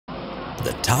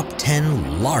The top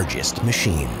 10 largest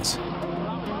machines.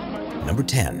 Number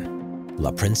 10.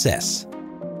 La Princesse.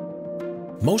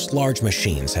 Most large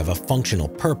machines have a functional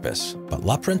purpose, but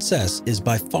La Princesse is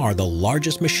by far the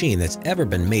largest machine that's ever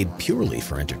been made purely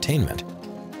for entertainment.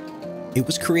 It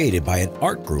was created by an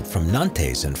art group from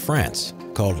Nantes in France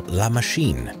called La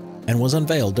Machine and was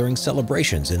unveiled during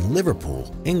celebrations in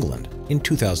Liverpool, England in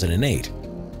 2008.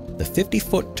 The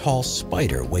 50-foot tall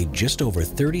Spider weighed just over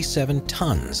 37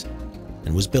 tons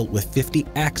and was built with 50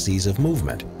 axes of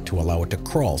movement to allow it to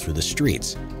crawl through the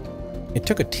streets. It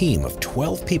took a team of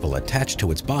 12 people attached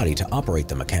to its body to operate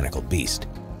the mechanical beast,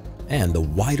 and the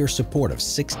wider support of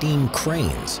 16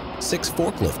 cranes, 6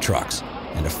 forklift trucks,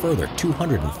 and a further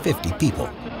 250 people.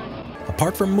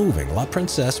 Apart from moving, La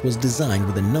Princesse was designed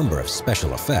with a number of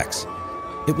special effects.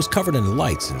 It was covered in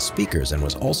lights and speakers and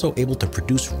was also able to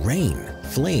produce rain,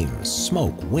 flames,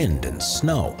 smoke, wind, and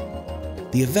snow.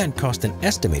 The event cost an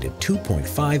estimated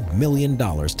 $2.5 million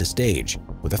to stage,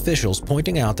 with officials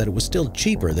pointing out that it was still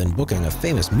cheaper than booking a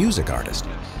famous music artist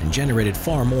and generated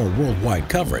far more worldwide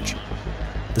coverage.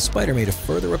 The Spider made a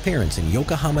further appearance in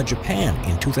Yokohama, Japan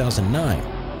in 2009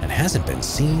 and hasn't been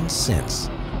seen since.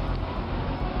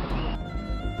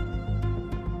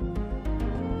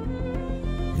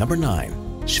 Number 9.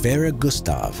 Schwere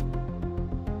Gustav.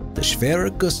 The Schwere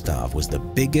Gustav was the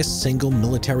biggest single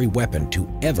military weapon to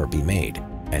ever be made,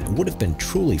 and would have been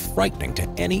truly frightening to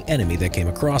any enemy that came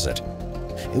across it.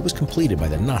 It was completed by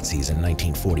the Nazis in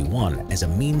 1941 as a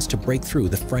means to break through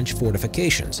the French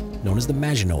fortifications, known as the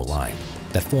Maginot Line,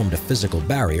 that formed a physical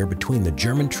barrier between the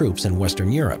German troops and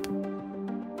Western Europe.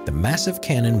 The massive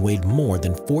cannon weighed more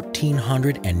than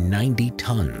 1,490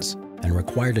 tons and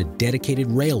required a dedicated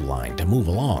rail line to move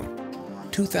along.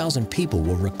 2,000 people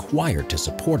were required to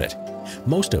support it,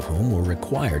 most of whom were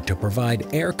required to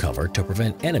provide air cover to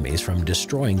prevent enemies from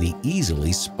destroying the easily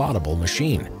spottable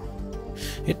machine.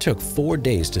 It took 4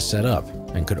 days to set up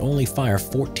and could only fire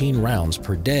 14 rounds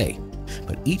per day,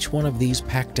 but each one of these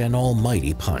packed an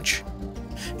almighty punch.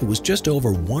 It was just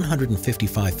over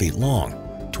 155 feet long,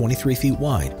 23 feet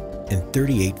wide, and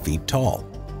 38 feet tall,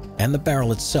 and the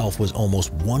barrel itself was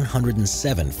almost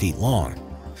 107 feet long.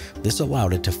 This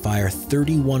allowed it to fire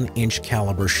 31-inch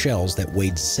caliber shells that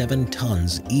weighed 7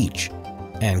 tons each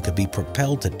and could be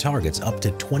propelled to targets up to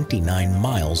 29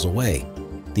 miles away.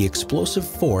 The explosive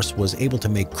force was able to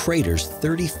make craters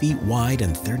 30 feet wide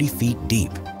and 30 feet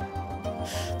deep.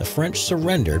 The French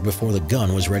surrendered before the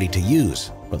gun was ready to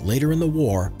use, but later in the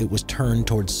war it was turned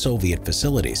towards Soviet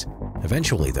facilities.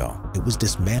 Eventually, though, it was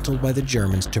dismantled by the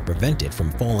Germans to prevent it from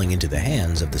falling into the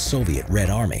hands of the Soviet Red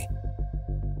Army.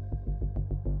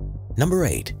 Number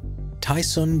 8.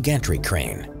 Taisun Gantry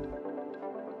Crane.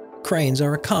 Cranes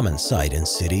are a common sight in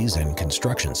cities and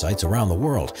construction sites around the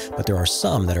world, but there are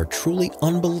some that are truly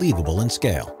unbelievable in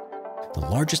scale. The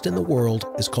largest in the world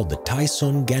is called the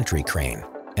Taisun Gantry Crane,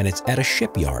 and it's at a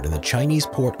shipyard in the Chinese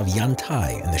port of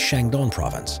Yantai in the Shandong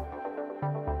province.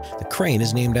 The crane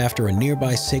is named after a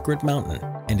nearby sacred mountain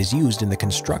and is used in the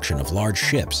construction of large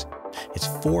ships. It's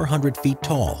 400 feet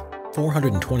tall,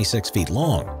 426 feet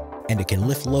long, and it can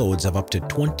lift loads of up to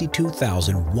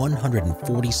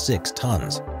 22,146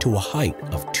 tons to a height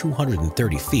of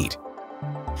 230 feet.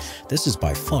 This is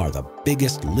by far the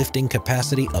biggest lifting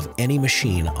capacity of any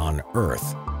machine on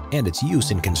Earth, and its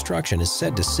use in construction is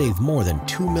said to save more than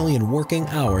 2 million working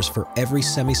hours for every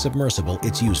semi-submersible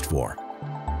it's used for.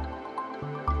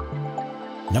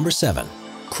 Number 7.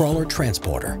 Crawler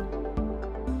Transporter.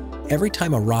 Every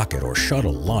time a rocket or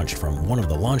shuttle launched from one of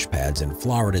the launch pads in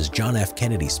Florida's John F.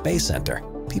 Kennedy Space Center,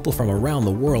 people from around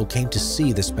the world came to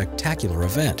see the spectacular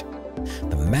event.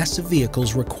 The massive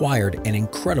vehicles required an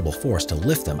incredible force to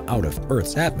lift them out of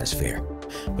Earth's atmosphere,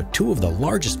 but 2 of the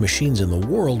largest machines in the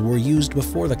world were used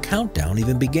before the countdown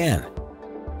even began.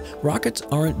 Rockets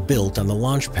aren't built on the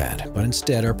launch pad, but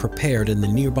instead are prepared in the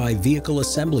nearby vehicle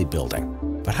assembly building.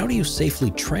 But how do you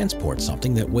safely transport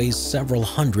something that weighs several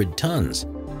hundred tons?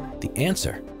 The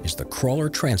answer is the crawler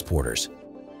transporters.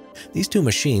 These 2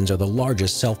 machines are the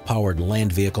largest self-powered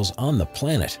land vehicles on the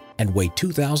planet and weigh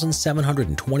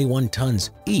 2,721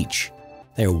 tons each.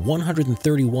 They are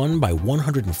 131 by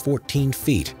 114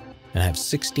 feet and have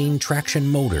 16 traction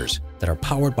motors that are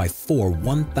powered by 4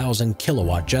 1,000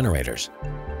 kilowatt generators.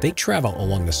 They travel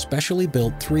along the specially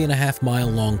built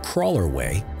 3.5-mile-long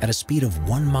crawlerway at a speed of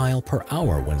 1 mile per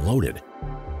hour when loaded,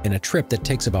 in a trip that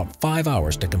takes about 5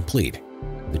 hours to complete.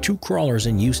 The 2 crawlers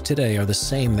in use today are the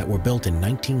same that were built in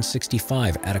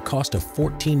 1965 at a cost of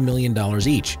 $14 million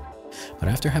each, but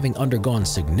after having undergone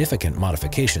significant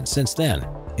modifications since then,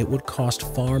 it would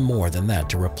cost far more than that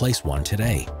to replace one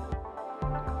today.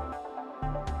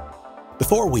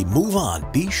 Before we move on,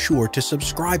 be sure to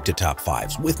subscribe to Top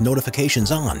 5s with notifications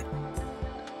on.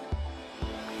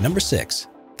 Number 6.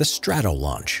 The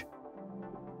Stratolaunch.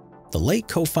 The late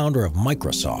co-founder of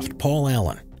Microsoft, Paul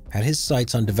Allen, had his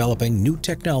sights on developing new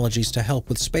technologies to help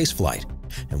with spaceflight,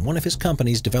 and one of his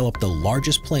companies developed the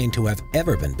largest plane to have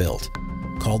ever been built,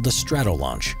 called the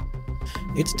Stratolaunch.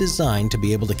 It's designed to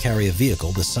be able to carry a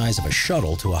vehicle the size of a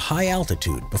shuttle to a high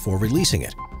altitude before releasing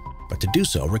it, but to do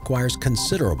so requires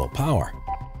considerable power.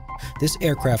 This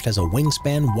aircraft has a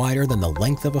wingspan wider than the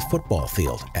length of a football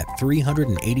field at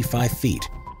 385 feet,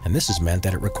 and this has meant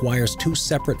that it requires 2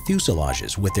 separate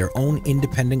fuselages with their own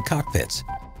independent cockpits.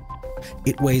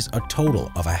 It weighs a total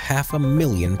of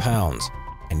 500,000 pounds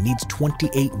and needs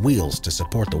 28 wheels to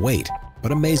support the weight,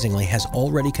 but amazingly has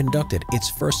already conducted its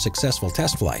first successful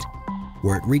test flight,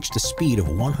 where it reached a speed of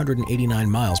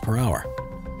 189 miles per hour.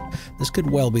 This could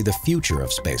well be the future of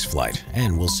spaceflight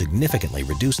and will significantly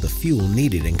reduce the fuel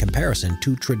needed in comparison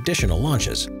to traditional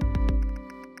launches.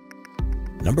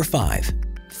 Number 5.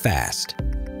 FAST.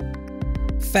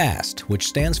 FAST, which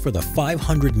stands for the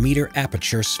 500-meter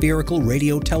Aperture Spherical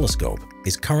Radio Telescope,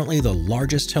 is currently the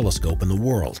largest telescope in the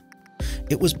world.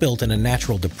 It was built in a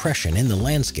natural depression in the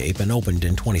landscape and opened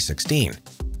in 2016.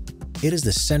 It is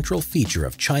the central feature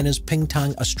of China's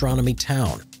Pingtang Astronomy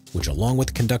Town, which, along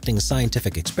with conducting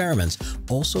scientific experiments,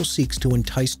 also seeks to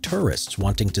entice tourists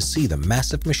wanting to see the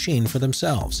massive machine for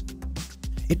themselves.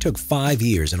 It took 5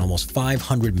 years and almost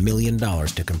 $500 million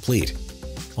to complete,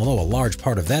 although a large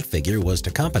part of that figure was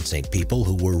to compensate people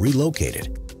who were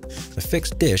relocated. The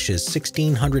fixed dish is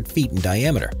 1,600 feet in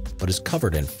diameter, but is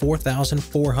covered in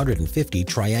 4,450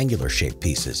 triangular-shaped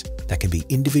pieces that can be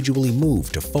individually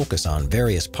moved to focus on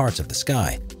various parts of the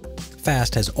sky.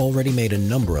 FAST has already made a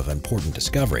number of important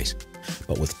discoveries,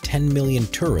 but with 10 million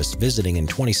tourists visiting in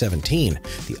 2017,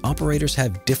 the operators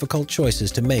have difficult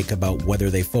choices to make about whether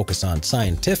they focus on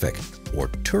scientific or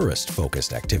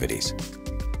tourist-focused activities.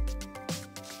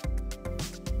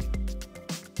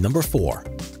 Number 4.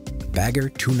 Bagger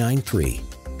 293.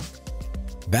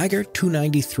 Bagger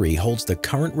 293 holds the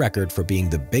current record for being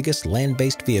the biggest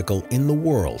land-based vehicle in the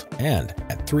world, and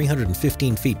at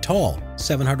 315 feet tall,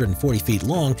 740 feet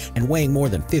long, and weighing more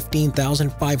than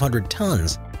 15,500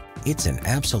 tons, it's an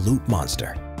absolute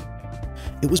monster.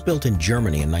 It was built in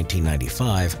Germany in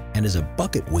 1995 and is a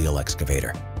bucket wheel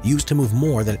excavator used to move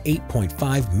more than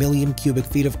 8.5 million cubic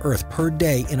feet of earth per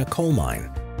day in a coal mine.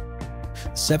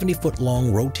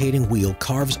 70-foot-long rotating wheel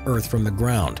carves earth from the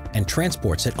ground and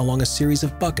transports it along a series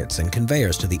of buckets and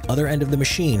conveyors to the other end of the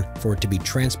machine for it to be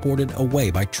transported away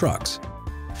by trucks.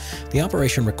 The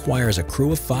operation requires a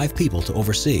crew of 5 people to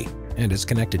oversee and is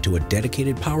connected to a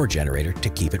dedicated power generator to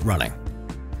keep it running.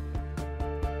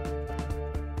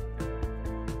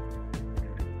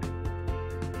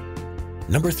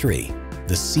 Number 3.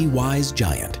 The Seawise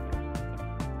Giant.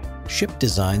 Ship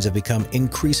designs have become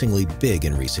increasingly big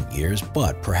in recent years,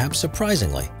 but perhaps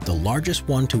surprisingly, the largest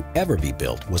one to ever be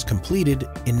built was completed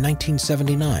in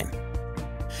 1979.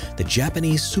 The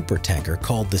Japanese supertanker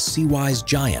called the Seawise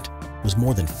Giant was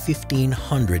more than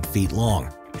 1,500 feet long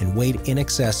and weighed in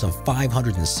excess of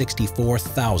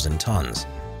 564,000 tons.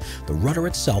 The rudder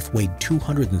itself weighed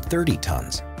 230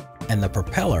 tons, and the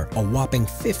propeller a whopping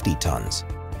 50 tons.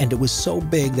 And it was so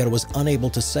big that it was unable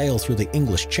to sail through the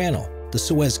English Channel, the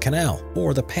Suez Canal,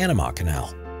 or the Panama Canal.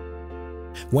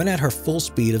 When at her full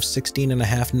speed of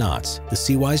 16.5 knots, the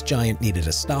Seawise Giant needed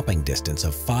a stopping distance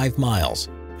of 5 miles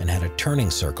and had a turning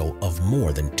circle of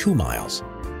more than 2 miles.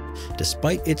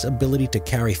 Despite its ability to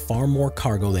carry far more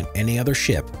cargo than any other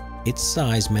ship, its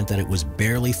size meant that it was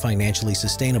barely financially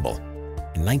sustainable.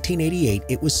 In 1988,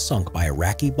 it was sunk by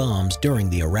Iraqi bombs during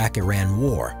the Iraq-Iran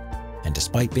War, and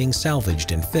despite being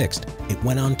salvaged and fixed, it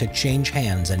went on to change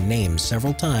hands and names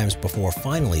several times before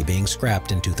finally being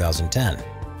scrapped in 2010,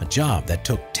 a job that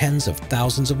took tens of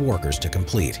thousands of workers to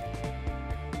complete.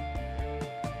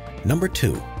 Number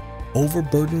 2.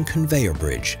 Overburden Conveyor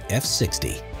Bridge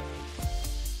F60.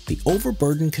 The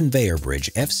Overburden Conveyor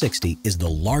Bridge F60 is the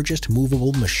largest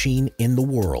movable machine in the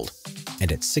world,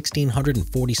 and at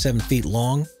 1,647 feet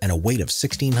long and a weight of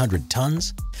 1,600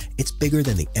 tons, it's bigger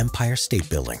than the Empire State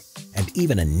Building and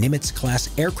even a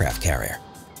Nimitz-class aircraft carrier.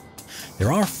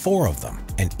 There are 4 of them,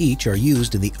 and each are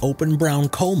used in the open brown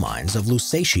coal mines of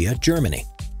Lusatia, Germany,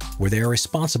 where they are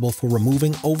responsible for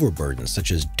removing overburdens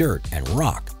such as dirt and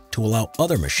rock to allow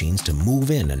other machines to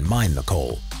move in and mine the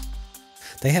coal.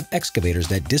 They have excavators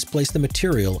that displace the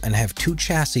material and have 2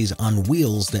 chassis on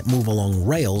wheels that move along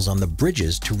rails on the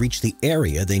bridges to reach the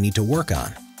area they need to work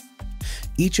on.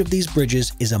 Each of these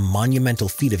bridges is a monumental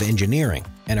feat of engineering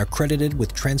and are credited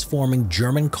with transforming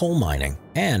German coal mining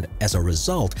and, as a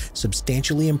result,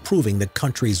 substantially improving the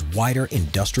country's wider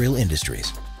industrial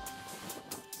industries.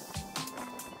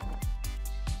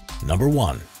 Number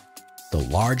 1. The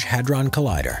Large Hadron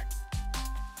Collider.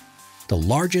 The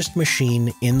largest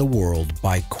machine in the world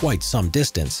by quite some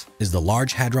distance is the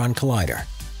Large Hadron Collider.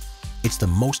 It's the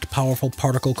most powerful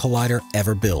particle collider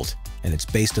ever built, and it's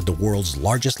based at the world's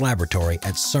largest laboratory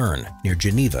at CERN near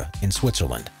Geneva in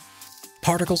Switzerland.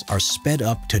 Particles are sped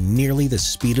up to nearly the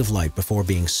speed of light before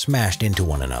being smashed into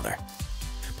one another.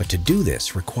 But to do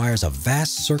this requires a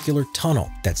vast circular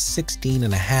tunnel that's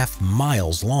 16.5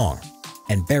 miles long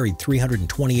and buried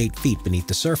 328 feet beneath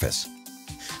the surface.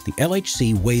 The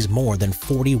LHC weighs more than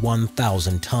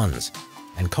 41,000 tons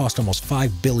and cost almost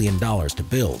 $5 billion to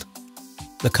build.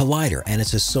 The collider and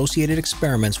its associated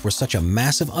experiments were such a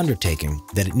massive undertaking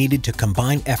that it needed to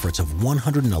combine efforts of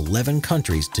 111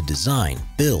 countries to design,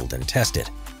 build, and test it.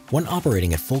 When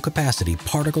operating at full capacity,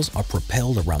 particles are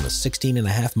propelled around the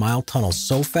 16.5-mile tunnel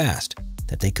so fast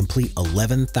that they complete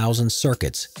 11,000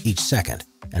 circuits each second,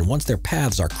 and once their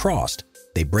paths are crossed,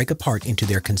 they break apart into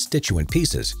their constituent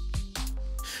pieces.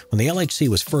 When the LHC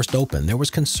was first opened, there was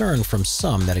concern from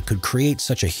some that it could create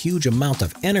such a huge amount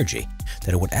of energy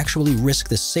that it would actually risk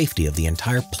the safety of the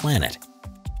entire planet.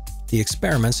 The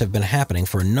experiments have been happening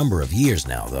for a number of years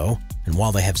now, though, and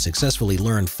while they have successfully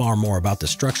learned far more about the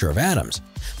structure of atoms,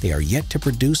 they are yet to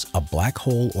produce a black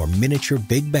hole or miniature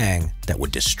Big Bang that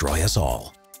would destroy us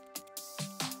all.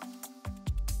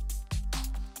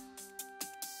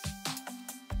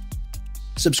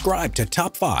 Subscribe to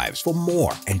Top 5s for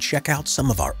more and check out some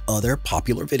of our other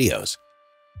popular videos.